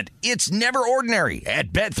moment, it's never ordinary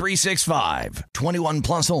at Bet365. 21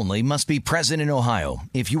 plus only. Must be present in Ohio.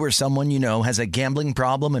 If you or someone you know has a gambling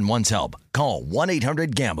problem and wants help, call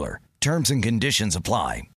 1-800-GAMBLER. Terms and conditions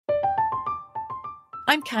apply.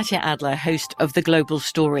 I'm Katya Adler, host of The Global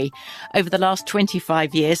Story. Over the last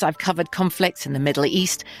 25 years, I've covered conflicts in the Middle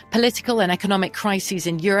East, political and economic crises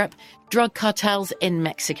in Europe, drug cartels in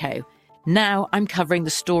Mexico. Now I'm covering the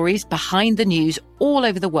stories behind the news all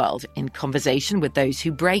over the world in conversation with those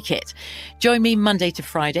who break it. Join me Monday to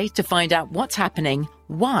Friday to find out what's happening,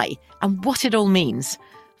 why, and what it all means.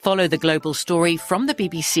 Follow The Global Story from the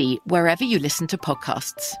BBC wherever you listen to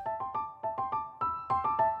podcasts.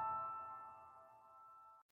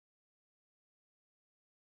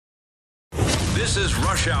 This is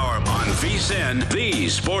Rush Hour on VSiN, the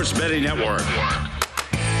Sports Betting Network.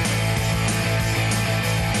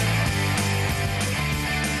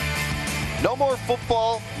 No more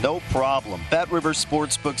football, no problem. BetRivers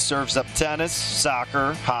Sportsbook serves up tennis,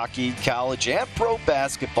 soccer, hockey, college, and pro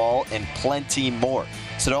basketball, and plenty more.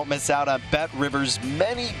 So don't miss out on BetRivers'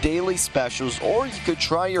 many daily specials, or you could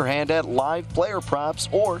try your hand at live player props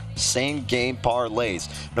or same-game parlays.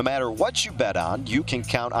 No matter what you bet on, you can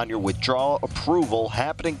count on your withdrawal approval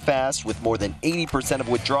happening fast with more than 80% of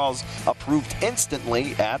withdrawals approved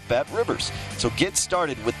instantly at BetRivers. So get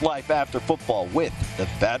started with life after football with the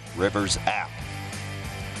BetRivers app.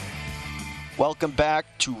 Welcome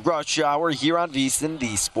back to Rush Hour here on VSiN,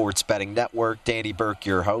 the Sports Betting Network. Danny Burke,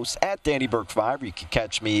 your host, at Danny Burke5. You can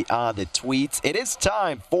catch me on the tweets. It is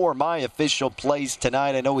time for my official plays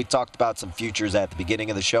tonight. I know we talked about some futures at the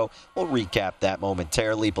beginning of the show. We'll recap that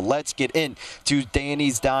momentarily, but let's get into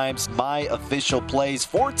Danny's Dimes, my official plays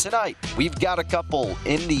for tonight. We've got a couple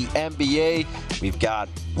in the NBA. We've got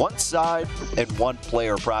one side and one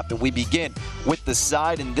player prop, and we begin with the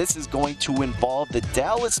side, and this is going to involve the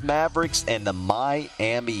Dallas Mavericks and the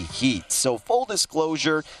Miami Heat. So full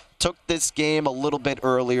disclosure, took this game a little bit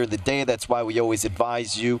earlier in the day. That's why we always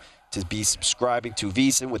advise you to be subscribing to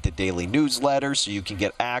VSiN with the daily newsletter so you can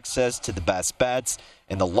get access to the best bets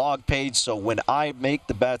and the log page. So when I make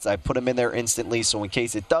the bets, I put them in there instantly. So in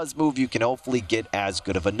case it does move, you can hopefully get as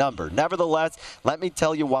good of a number. Nevertheless, let me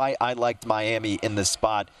tell you why I liked Miami in this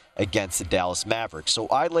spot against the Dallas Mavericks. So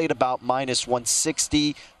I laid about minus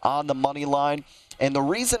 160 on the money line. And the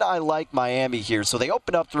reason I like Miami here, so they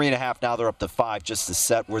opened up 3.5, now they're up to 5 just to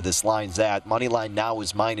set where this line's at. Money line now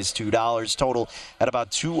is minus $2, total at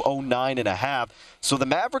about 209.5. So the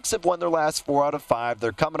Mavericks have won their last 4 out of 5.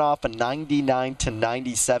 They're coming off a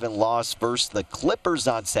 99-97 loss versus the Clippers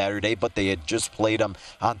on Saturday, but they had just played them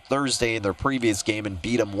on Thursday in their previous game and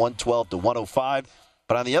beat them 112-105.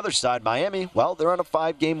 But on the other side, Miami, well, they're on a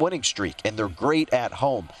 5-game winning streak, and they're great at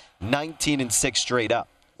home, 19-6 straight up.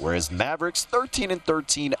 whereas Mavericks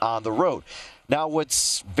 13-13 on the road. Now,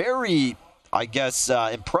 what's very,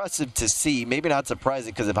 impressive to see, maybe not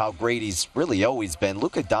surprising because of how great he's really always been.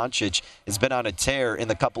 Luka Doncic has been on a tear in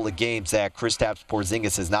the couple of games that Kristaps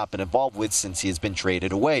Porzingis has not been involved with since he has been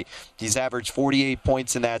traded away. He's averaged 48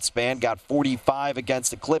 points in that span, got 45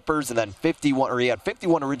 against the Clippers, and then 51, or he had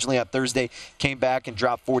 51 originally on Thursday, came back and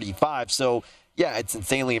dropped 45. So, yeah, it's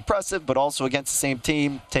insanely impressive, but also against the same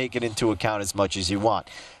team, take it into account as much as you want.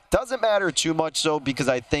 Doesn't matter too much, so, because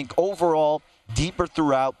I think overall, deeper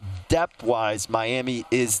throughout, depth-wise, Miami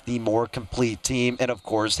is the more complete team and, of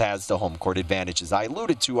course, has the home court advantage, as I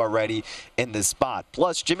alluded to already in this spot.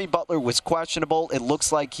 Plus, Jimmy Butler was questionable. It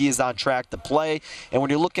looks like he is on track to play. And when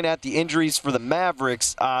you're looking at the injuries for the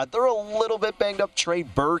Mavericks, they're a little bit banged up. Trey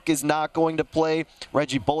Burke is not going to play.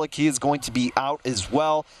 Reggie Bullock, he is going to be out as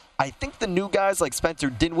well. I think the new guys like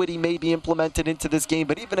Spencer Dinwiddie may be implemented into this game,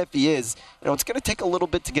 but even if he is, it's going to take a little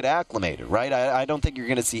bit to get acclimated, right? I don't think you're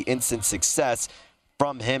going to see instant success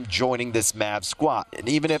from him joining this Mavs squad. And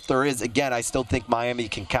even if there is, again, I still think Miami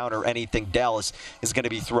can counter anything Dallas is going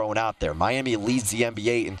to be throwing out there. Miami leads the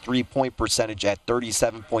NBA in three-point percentage at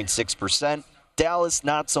 37.6%. Dallas,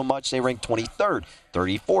 not so much. They rank 23rd,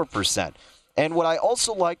 34%. And what I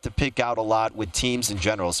also like to pick out a lot with teams in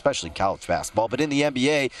general, especially college basketball, but in the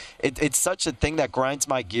NBA, it's such a thing that grinds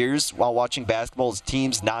my gears while watching basketball is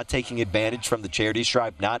teams not taking advantage from the charity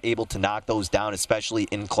stripe, not able to knock those down, especially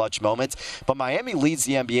in clutch moments. But Miami leads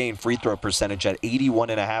the NBA in free throw percentage at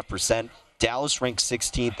 81.5%. Dallas ranks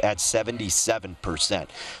 16th at 77%.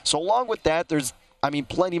 So along with that, there's,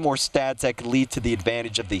 plenty more stats that could lead to the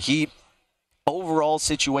advantage of the Heat. Overall,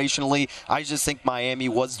 situationally, I just think Miami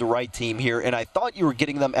was the right team here, and I thought you were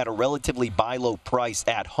getting them at a relatively buy low price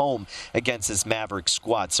at home against this Mavericks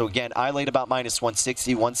squad. So again, I laid about minus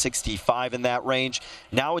 160, 165 in that range.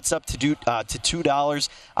 Now it's up to $2.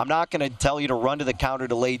 I'm not going to tell you to run to the counter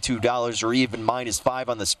to lay $2 or even minus 5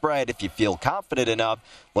 on the spread. If you feel confident enough,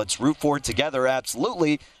 let's root for it together,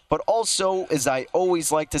 absolutely. But also, as I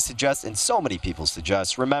always like to suggest, and so many people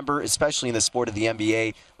suggest, remember, especially in the sport of the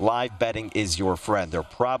NBA, live betting is your friend. There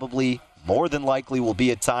probably, more than likely, will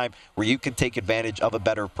be a time where you can take advantage of a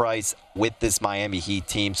better price with this Miami Heat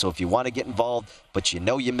team. So if you want to get involved, but you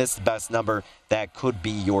know you missed the best number, that could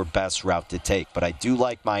be your best route to take. But I do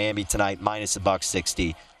like Miami tonight, minus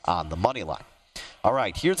 $1.60 on the money line. All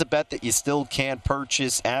right, here's a bet that you still can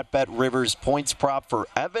purchase at Bet Rivers. Points prop for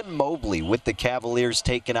Evan Mobley with the Cavaliers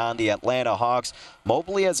taking on the Atlanta Hawks.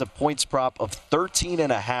 Mobley has a points prop of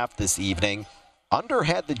 13.5 this evening. Under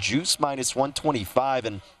had the juice minus 125,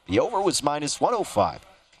 and the over was minus 105.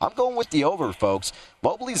 I'm going with the over, folks.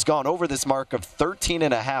 Mobley's gone over this mark of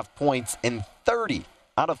 13.5 points in 30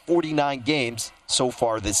 out of 49 games so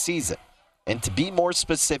far this season. And to be more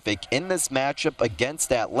specific, in this matchup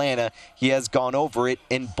against Atlanta, he has gone over it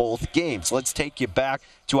in both games. Let's take you back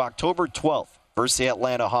to October 12th versus the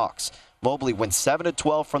Atlanta Hawks. Mobley went 7 of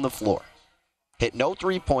 12 from the floor. Hit no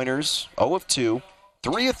three-pointers, 0 of 2,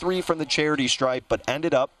 3 of 3 from the charity stripe, but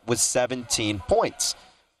ended up with 17 points.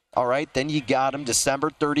 All right, then you got him December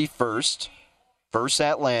 31st versus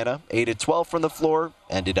Atlanta, 8 of 12 from the floor,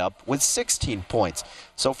 ended up with 16 points.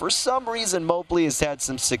 So for some reason, Mobley has had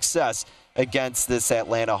some success against this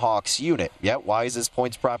Atlanta Hawks unit. Yeah, why is his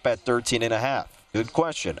points prop at 13.5? Good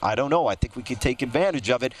question. I don't know. I think we could take advantage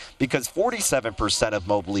of it because 47% of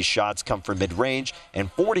Mobley's shots come from mid-range and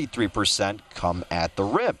 43% come at the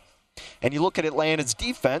rim. And you look at Atlanta's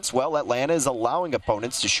defense, well, Atlanta is allowing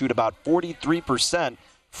opponents to shoot about 43%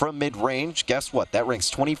 from mid-range. Guess what? That ranks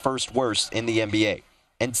 21st worst in the NBA.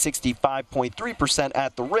 And 65.3%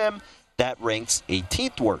 at the rim, that ranks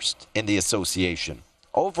 18th worst in the association.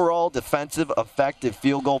 Overall defensive effective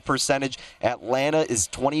field goal percentage, Atlanta is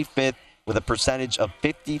 25th with a percentage of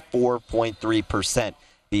 54.3%.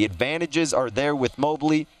 The advantages are there with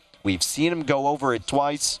Mobley. We've seen him go over it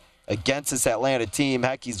twice against this Atlanta team.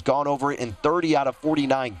 Heck, he's gone over it in 30 out of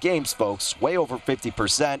 49 games, folks, way over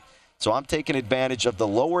 50%. So I'm taking advantage of the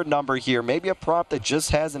lower number here, maybe a prop that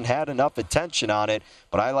just hasn't had enough attention on it,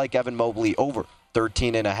 but I like Evan Mobley over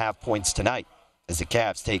 13.5 points tonight as the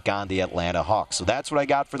Cavs take on the Atlanta Hawks. So that's what I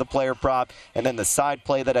got for the player prop. And then the side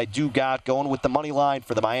play that I do got, going with the money line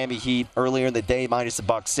for the Miami Heat earlier in the day, minus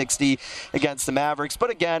 $1.60 against the Mavericks. But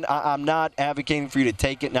again, I'm not advocating for you to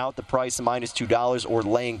take it now at the price of minus $2 or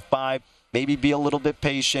laying $5. Maybe be a little bit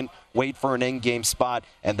patient, wait for an in-game spot,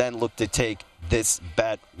 and then look to take this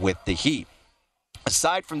bet with the Heat.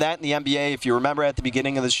 Aside from that, in the NBA, if you remember at the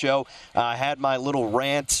beginning of the show, I had my little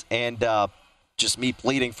rant and just me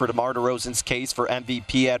pleading for DeMar DeRozan's case for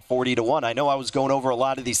MVP at 40-1. I know I was going over a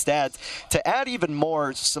lot of these stats. To add even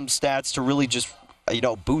more, some stats to really just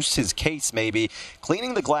boost his case maybe.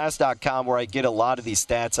 CleaningTheGlass.com, where I get a lot of these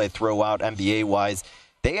stats I throw out NBA-wise,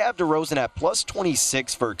 they have DeRozan at plus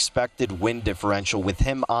 26 for expected win differential with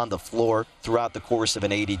him on the floor throughout the course of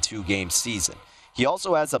an 82-game season. He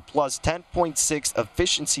also has a plus 10.6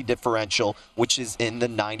 efficiency differential, which is in the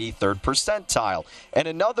 93rd percentile. And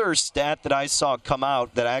another stat that I saw come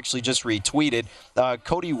out that I actually just retweeted,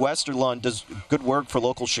 Cody Westerlund does good work for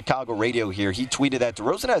local Chicago radio here. He tweeted that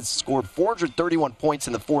DeRozan has scored 431 points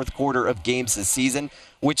in the fourth quarter of games this season,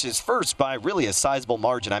 which is first by really a sizable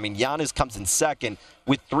margin. I mean, Giannis comes in second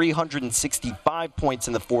with 365 points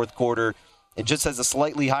in the fourth quarter. It just has a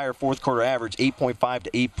slightly higher fourth quarter average, 8.5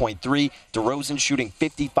 to 8.3. DeRozan shooting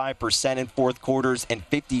 55% in fourth quarters and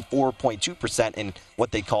 54.2% in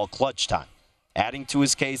what they call clutch time. Adding to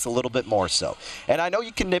his case a little bit more so. And I know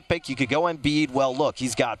you can nitpick. You could go Embiid. Well, look,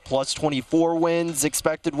 he's got plus 24 wins,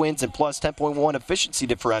 expected wins, and plus 10.1 efficiency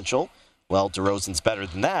differential. Well, DeRozan's better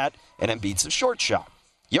than that, and Embiid's a short shot.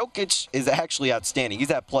 Jokic is actually outstanding. He's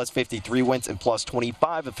at plus 53 wins and plus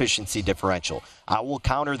 25 efficiency differential. I will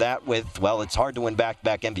counter that with, well, it's hard to win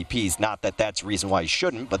back-to-back MVPs. Not that that's the reason why he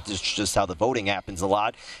shouldn't, but this is just how the voting happens a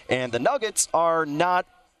lot. And the Nuggets are not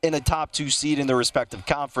in a top 2 seed in their respective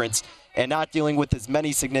conference and not dealing with as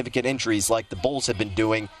many significant injuries like the Bulls have been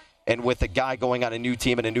doing, and with a guy going on a new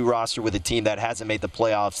team and a new roster with a team that hasn't made the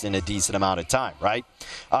playoffs in a decent amount of time, right?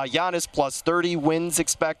 Giannis plus 30 wins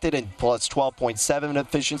expected and plus 12.7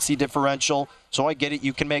 efficiency differential. So I get it.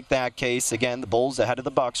 You can make that case. Again, the Bulls ahead of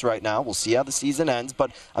the Bucks right now. We'll see how the season ends.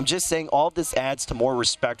 But I'm just saying all of this adds to more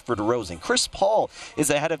respect for DeRozan. Chris Paul is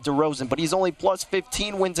ahead of DeRozan, but he's only plus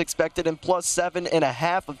 15 wins expected and plus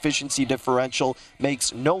 7.5 efficiency differential.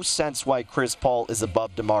 Makes no sense why Chris Paul is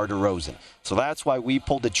above DeMar DeRozan. So that's why we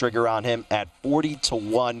pulled the trigger on him at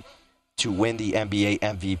 40-1 to win the NBA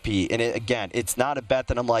MVP. And again, it's not a bet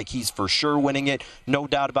that I'm like, he's for sure winning it, no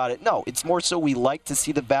doubt about it. No, it's more so we like to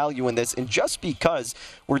see the value in this. And just because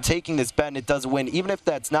we're taking this bet and it doesn't win, even if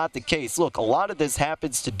that's not the case, look, a lot of this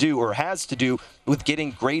happens to do or has to do with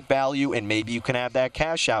getting great value, and maybe you can have that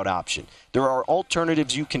cash out option. There are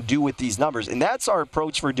alternatives you can do with these numbers, and that's our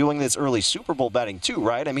approach for doing this early Super Bowl betting too,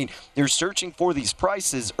 right? I mean, you're searching for these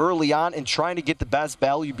prices early on and trying to get the best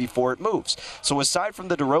value before it moves. So aside from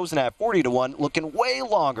the DeRozan at 40-1, looking way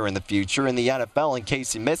longer in the future in the NFL, in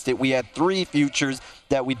case you missed it, we had 3 futures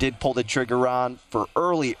that we did pull the trigger on for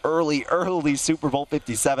early Super Bowl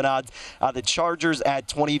 57 odds. The Chargers at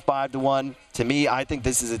 25-1. To me, I think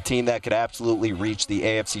this is a team that could absolutely reach the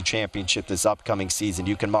AFC Championship this upcoming season.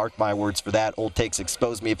 You can mark my words for that. Old takes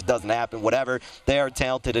expose me if it doesn't happen, whatever. They are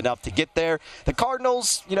talented enough to get there. The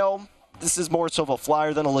Cardinals, this is more so of a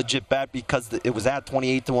flyer than a legit bet because it was at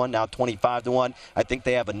 28-1, now 25-1. I think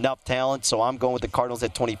they have enough talent, so I'm going with the Cardinals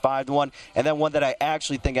at 25-1. And then one that I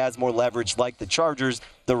actually think has more leverage, like the Chargers,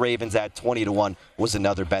 the Ravens at 20-1 was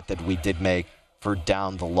another bet that we did make for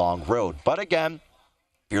down the long road. But again,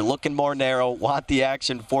 if you're looking more narrow, want the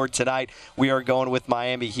action for tonight, we are going with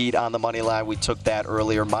Miami Heat on the money line. We took that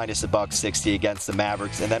earlier, minus $1.60 against the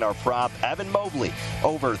Mavericks. And then our prop, Evan Mobley,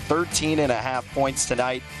 over 13.5 points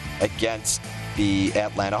tonight against the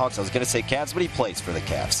Atlanta Hawks. I was going to say Cavs, but he plays for the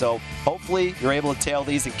Cavs. So hopefully you're able to tail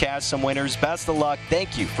these and cash some winners. Best of luck.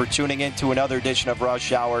 Thank you for tuning in to another edition of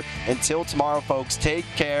Rush Hour. Until tomorrow, folks, take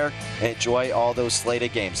care and enjoy all those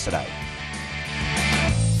slated games tonight.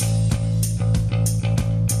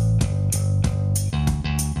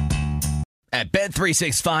 At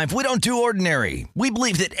Bet365, we don't do ordinary. We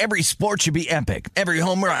believe that every sport should be epic. Every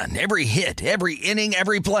home run, every hit, every inning,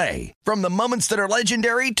 every play. From the moments that are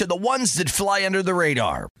legendary to the ones that fly under the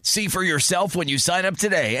radar. See for yourself when you sign up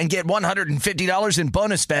today and get $150 in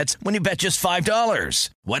bonus bets when you bet just $5.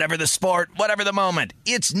 Whatever the sport, whatever the moment,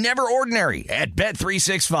 it's never ordinary at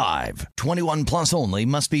Bet365. 21 plus only.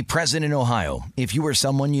 Must be present in Ohio. If you or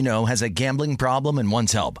someone you know has a gambling problem and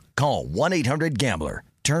wants help, call 1-800-GAMBLER.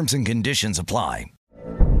 Terms and conditions apply.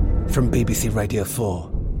 From BBC Radio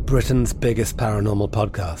 4, Britain's biggest paranormal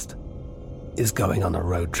podcast is going on a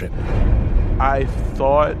road trip. I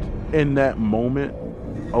thought in that moment,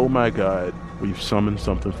 oh my God, we've summoned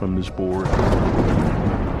something from this board.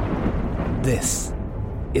 This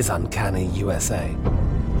is Uncanny USA.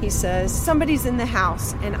 He says, somebody's in the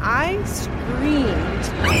house, and I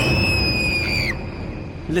screamed.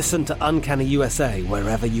 Listen to Uncanny USA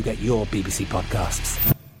wherever you get your BBC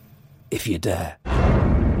podcasts, if you dare.